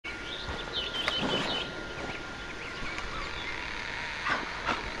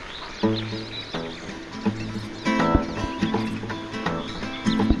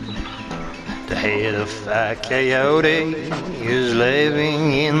head of a coyote is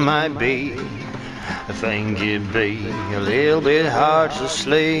living in my bed. I think it'd be a little bit hard to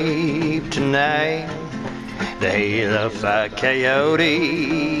sleep tonight. The head of a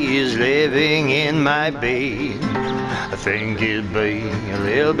coyote is living in my bed. I think it'd be a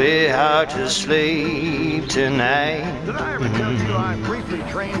little bit hard to sleep tonight. Did I ever tell you I briefly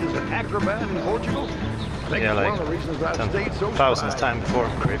trained as an acrobat in Portugal? I think Yeah, it's like one of the reasons I've stayed so thousands quiet. time before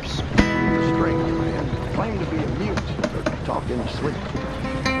Crips. He was a strange man. Claimed to be a mute, but talked in his sleep.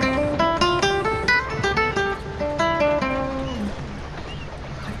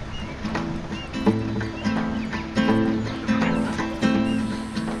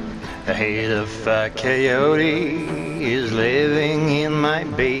 The head of a coyote is living in my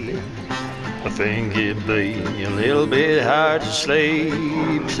bed. I think it'd be a little bit hard to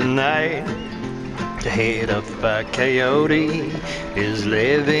sleep tonight. The head of a coyote is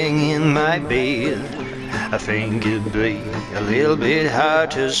living in my bed. I think it'd be a little bit hard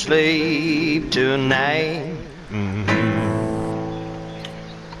to sleep tonight.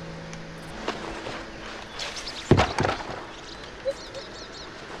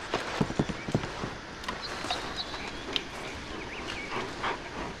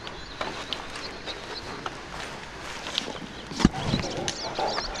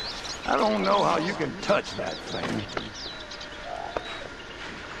 I don't know how you can touch that thing.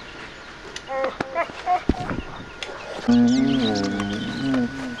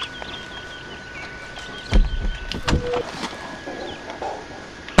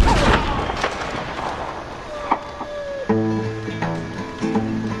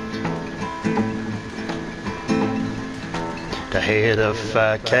 The head of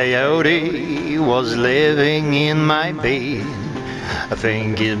a coyote was living in my bed. I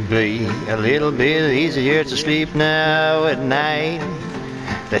think it'd be a little bit easier to sleep now at night.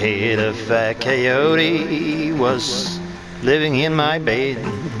 The head of a coyote was living in my bed.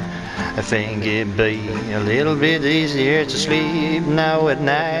 I think it'd be a little bit easier to sleep now at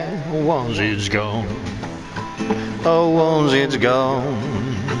night. Once it's gone, oh, once it's gone,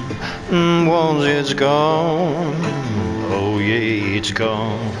 once it's gone, oh yeah, it's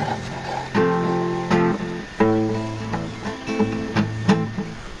gone.